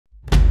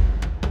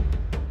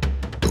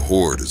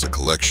Horde is a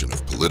collection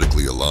of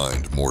politically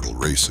aligned mortal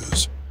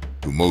races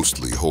who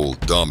mostly hold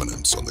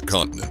dominance on the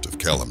continent of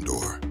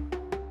Kalimdor.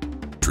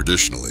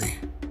 Traditionally,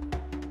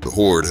 the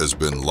Horde has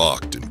been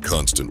locked in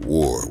constant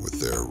war with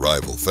their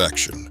rival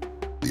faction,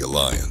 the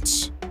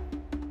Alliance.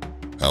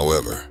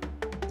 However,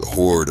 the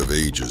Horde of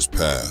ages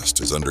past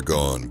has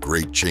undergone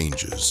great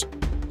changes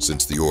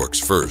since the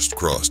Orcs first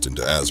crossed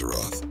into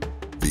Azeroth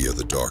via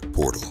the Dark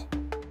Portal.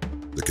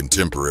 The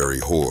contemporary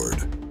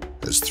Horde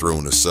has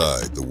thrown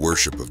aside the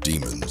worship of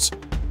demons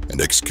and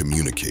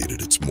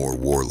excommunicated its more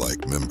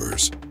warlike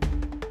members.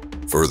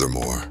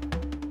 Furthermore,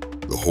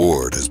 the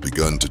Horde has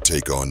begun to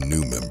take on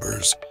new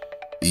members,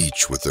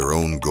 each with their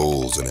own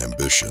goals and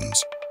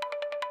ambitions,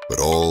 but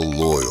all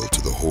loyal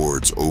to the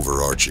Horde's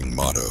overarching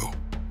motto: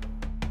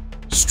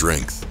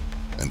 strength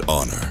and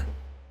honor.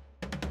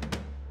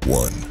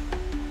 1.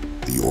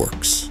 The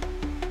Orcs.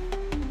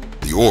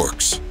 The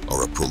Orcs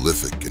are a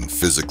prolific and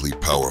physically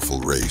powerful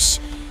race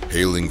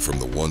hailing from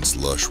the once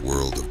lush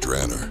world of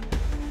Draenor,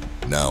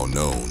 now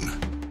known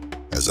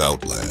as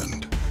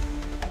Outland.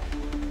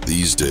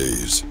 These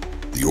days,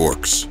 the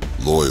Orcs,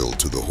 loyal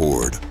to the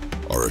Horde,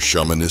 are a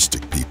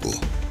shamanistic people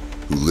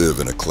who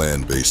live in a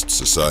clan-based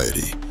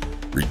society,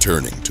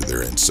 returning to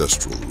their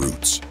ancestral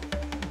roots.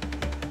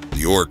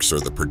 The Orcs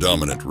are the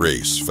predominant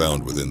race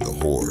found within the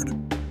Horde.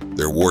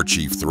 Their war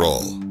chief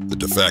Thrall, the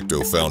de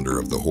facto founder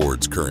of the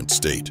Horde's current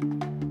state,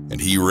 and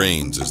he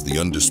reigns as the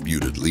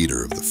undisputed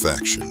leader of the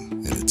faction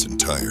in its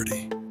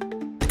entirety.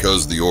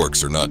 Because the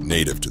Orcs are not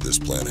native to this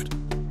planet,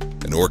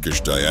 an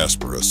Orcish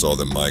diaspora saw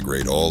them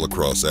migrate all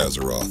across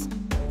Azeroth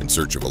in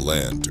search of a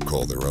land to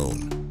call their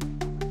own.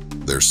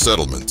 Their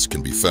settlements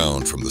can be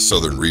found from the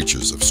southern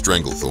reaches of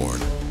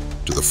Stranglethorn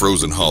to the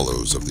frozen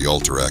hollows of the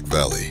Alterac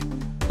Valley,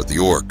 but the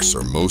Orcs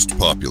are most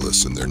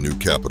populous in their new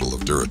capital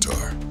of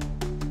Durotar.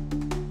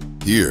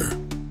 Here,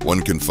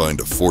 one can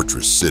find a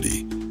fortress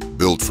city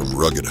built from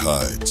rugged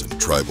hides and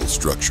tribal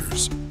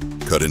structures,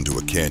 cut into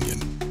a canyon,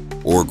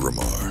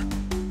 Orgrimmar,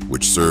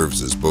 which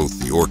serves as both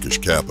the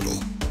Orcish capital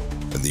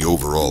and the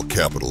overall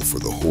capital for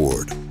the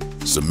Horde,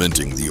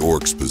 cementing the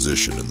Orcs'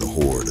 position in the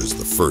Horde as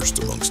the first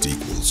amongst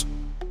equals.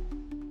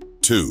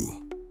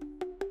 2.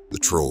 The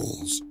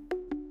Trolls.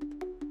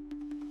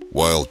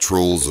 While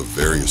trolls of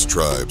various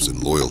tribes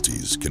and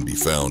loyalties can be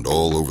found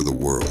all over the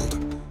world,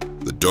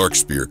 the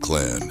Darkspear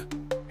clan,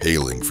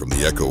 hailing from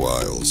the Echo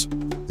Isles,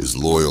 is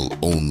loyal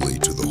only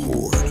to the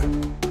Horde.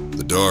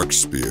 The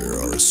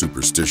Darkspear are a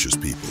superstitious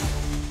people,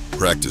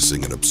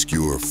 practicing an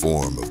obscure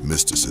form of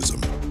mysticism,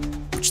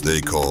 which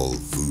they call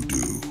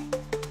voodoo.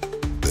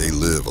 They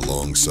live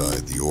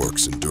alongside the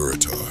Orcs in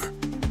Durotar,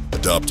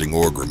 adopting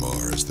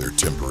Orgrimmar as their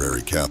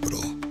temporary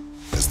capital,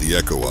 as the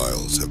Echo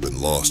Isles have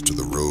been lost to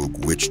the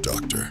rogue witch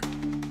doctor,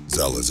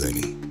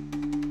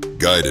 Zalazani.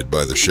 Guided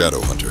by the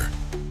Shadow Hunter,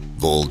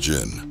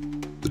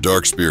 Vol'jin, the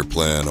Darkspear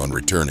plan on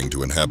returning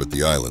to inhabit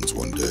the islands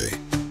one day,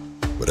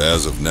 but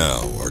as of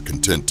now are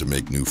content to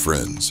make new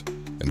friends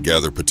and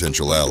gather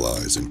potential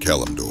allies in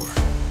Kalimdor.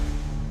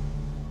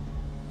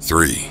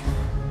 3.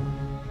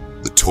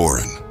 The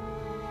Tauren.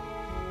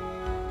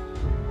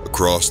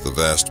 Across the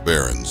vast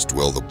barrens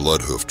dwell the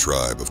Bloodhoof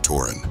tribe of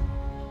Tauren,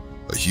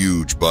 a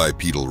huge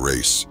bipedal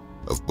race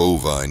of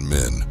bovine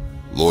men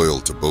loyal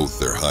to both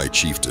their high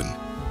chieftain,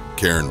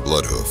 Cairn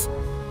Bloodhoof,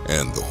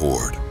 and the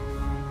Horde.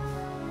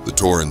 The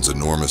Tauren's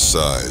enormous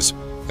size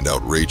and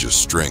outrageous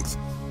strength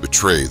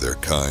betray their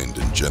kind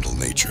and gentle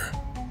nature.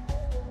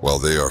 While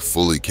they are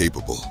fully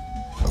capable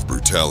of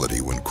brutality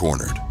when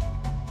cornered,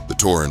 the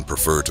Tauren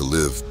prefer to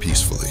live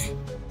peacefully,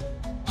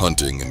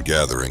 hunting and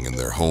gathering in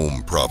their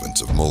home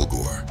province of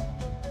Mulgore.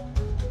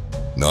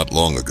 Not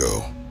long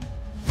ago,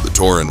 the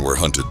Tauren were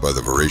hunted by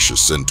the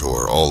voracious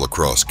centaur all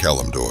across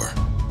Kalimdor,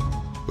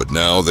 but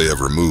now they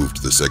have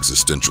removed this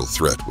existential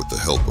threat with the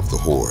help of the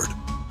Horde,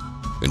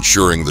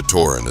 ensuring the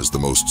Tauren as the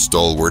most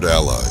stalwart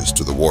allies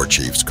to the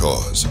Warchief's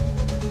cause.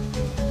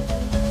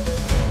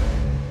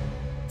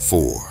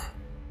 4.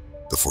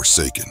 The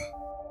Forsaken.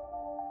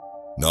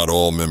 Not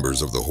all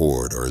members of the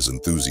Horde are as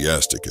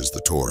enthusiastic as the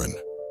Tauren.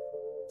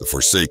 The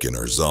Forsaken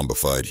are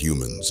zombified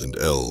humans and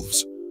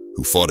elves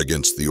who fought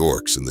against the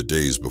Orcs in the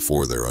days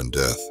before their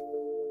undeath.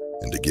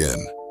 And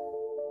again,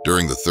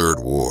 during the Third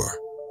War,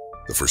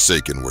 the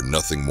Forsaken were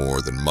nothing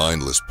more than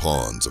mindless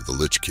pawns of the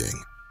Lich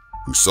King,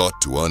 who sought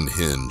to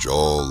unhinge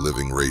all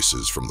living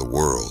races from the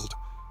world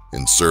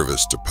in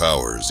service to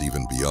powers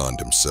even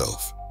beyond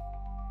himself.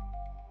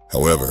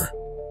 However,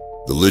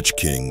 the Lich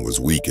King was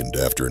weakened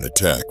after an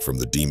attack from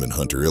the demon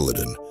hunter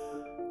Illidan,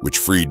 which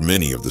freed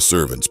many of the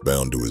servants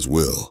bound to his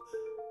will,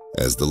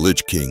 as the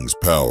Lich King's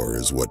power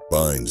is what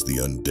binds the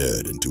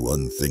undead into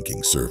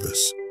unthinking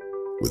service.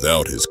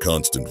 Without his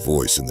constant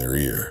voice in their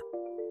ear,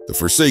 the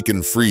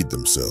Forsaken freed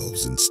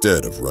themselves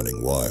instead of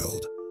running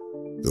wild,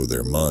 though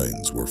their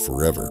minds were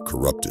forever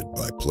corrupted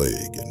by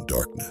plague and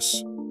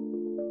darkness.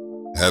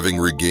 Having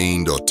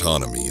regained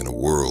autonomy in a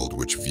world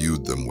which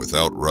viewed them with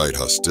outright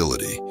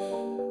hostility,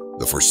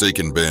 the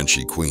Forsaken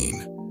Banshee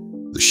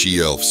Queen, the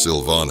she-elf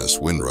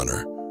Sylvanas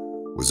Windrunner,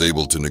 was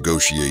able to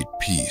negotiate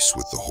peace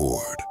with the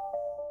Horde.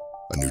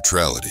 a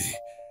neutrality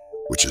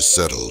which has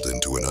settled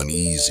into an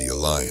uneasy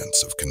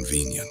alliance of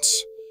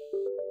convenience.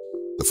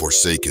 The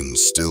Forsaken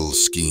still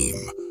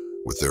scheme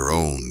with their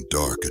own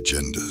dark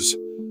agendas,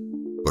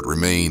 but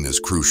remain as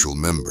crucial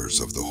members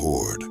of the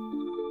Horde,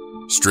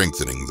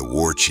 strengthening the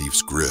War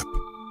Chief's grip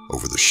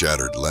over the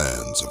shattered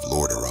lands of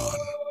Lordaeron.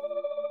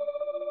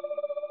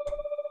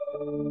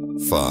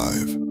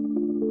 5.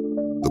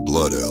 The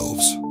Blood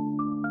Elves.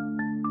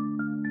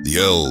 The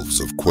Elves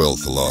of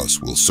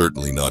Quel'Thalas will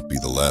certainly not be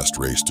the last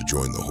race to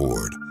join the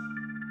Horde,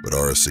 but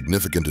are a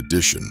significant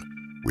addition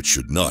which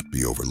should not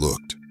be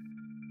overlooked.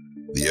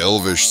 The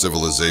Elvish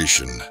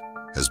civilization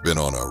has been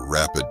on a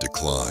rapid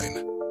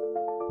decline.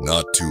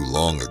 Not too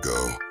long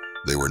ago,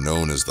 they were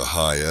known as the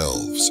High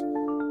Elves,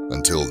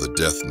 until the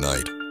Death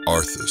Knight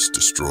Arthas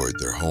destroyed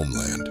their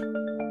homeland,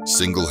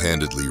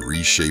 single-handedly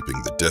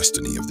reshaping the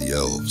destiny of the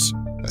Elves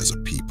as a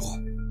people.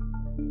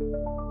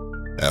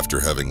 After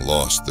having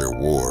lost their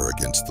war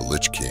against the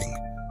Lich King,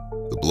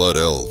 the Blood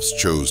Elves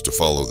chose to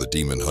follow the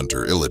demon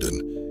hunter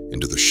Illidan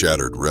into the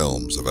shattered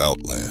realms of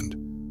Outland,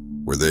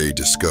 where they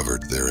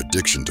discovered their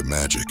addiction to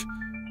magic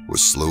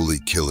was slowly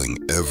killing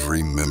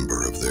every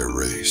member of their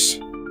race.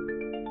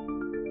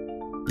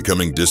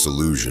 Becoming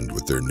disillusioned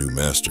with their new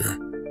master,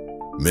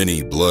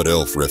 many Blood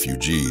Elf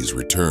refugees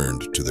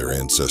returned to their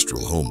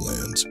ancestral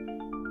homelands,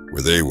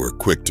 where they were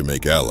quick to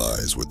make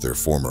allies with their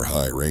former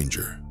High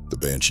Ranger, the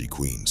Banshee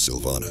Queen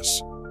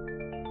Sylvanas.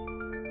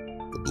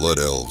 The Blood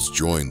Elves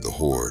joined the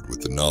Horde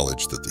with the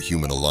knowledge that the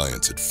human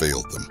alliance had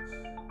failed them,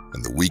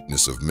 and the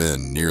weakness of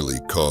men nearly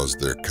caused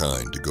their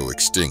kind to go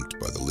extinct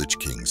by the Lich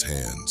King's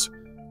hands,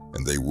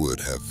 and they would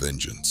have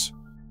vengeance.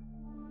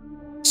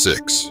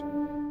 6.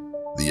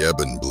 The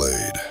Ebon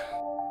Blade.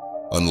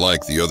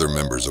 Unlike the other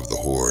members of the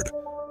Horde,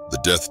 the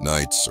Death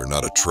Knights are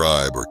not a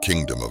tribe or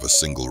kingdom of a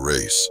single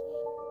race,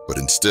 but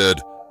instead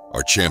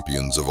are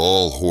champions of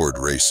all Horde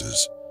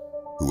races,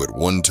 who at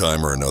one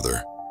time or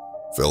another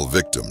fell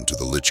victim to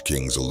the Lich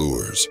King's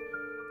allures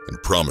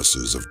and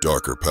promises of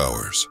darker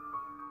powers.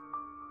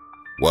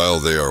 While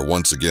they are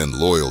once again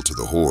loyal to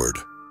the Horde,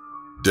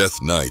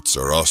 Death Knights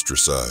are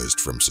ostracized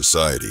from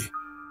society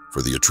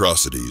for the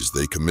atrocities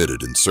they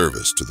committed in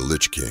service to the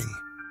Lich King.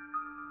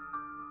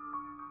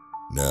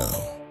 Now,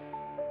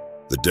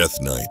 the Death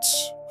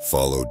Knights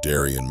follow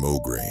Darian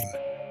Mograine,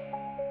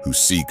 who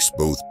seeks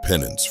both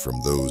penance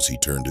from those he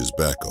turned his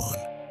back on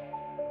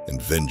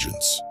and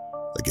vengeance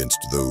against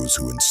those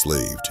who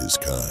enslaved his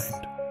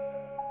kind.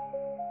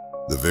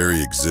 The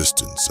very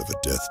existence of a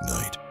Death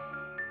Knight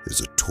is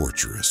a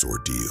torturous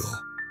ordeal,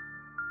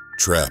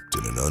 trapped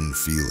in an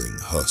unfeeling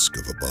husk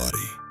of a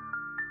body,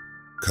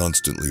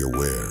 constantly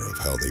aware of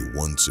how they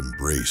once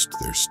embraced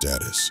their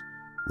status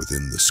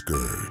within the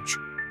Scourge,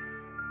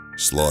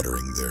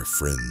 slaughtering their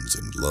friends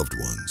and loved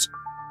ones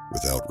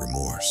without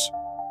remorse.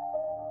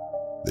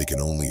 They can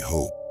only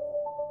hope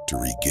to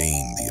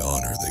regain the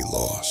honor they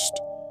lost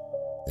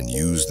and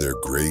use their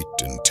great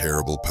and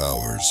terrible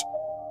powers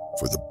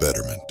for the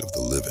betterment of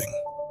the living.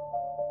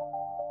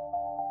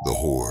 The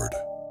Horde.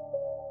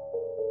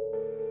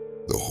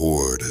 The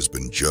Horde has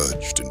been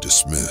judged and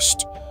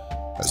dismissed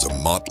as a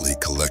motley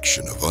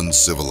collection of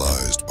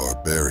uncivilized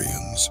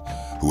barbarians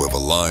who have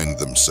aligned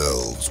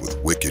themselves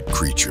with wicked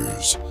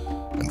creatures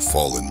and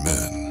fallen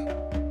men.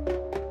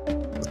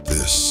 But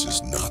this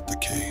is not the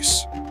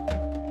case.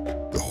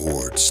 The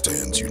Horde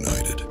stands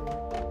united,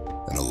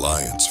 an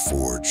alliance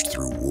forged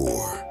through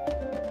war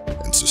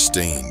and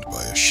sustained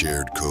by a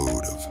shared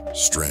code of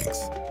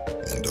strength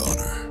and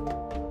honor.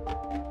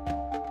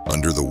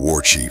 Under the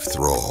War Chief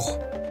thrall,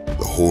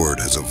 the Horde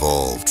has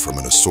evolved from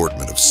an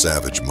assortment of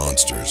savage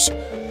monsters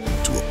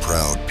to a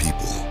proud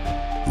people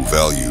who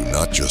value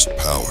not just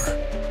power,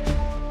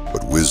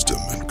 but wisdom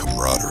and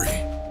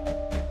camaraderie.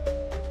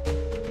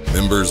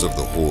 Members of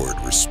the Horde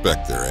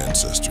respect their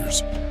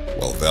ancestors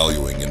while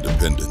valuing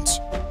independence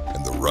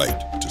and the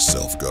right to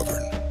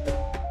self-govern.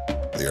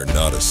 They are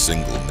not a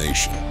single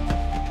nation,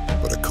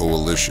 but a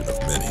coalition of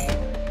many,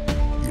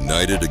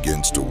 united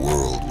against a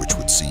world which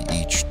would see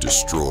each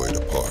destroyed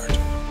apart.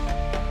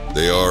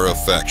 They are a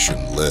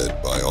faction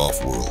led by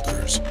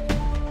off-worlders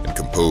and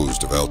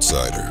composed of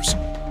outsiders,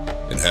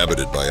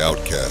 inhabited by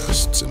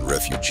outcasts and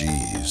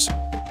refugees,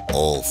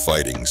 all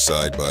fighting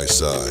side by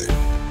side,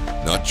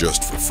 not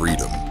just for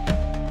freedom,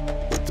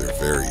 but their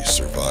very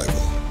survival.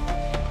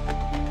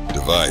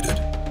 Divided,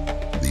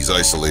 these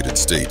isolated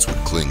states would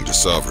cling to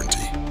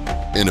sovereignty,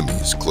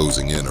 enemies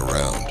closing in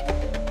around,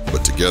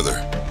 but together,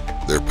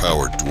 their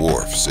power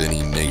dwarfs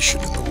any nation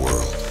in the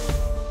world.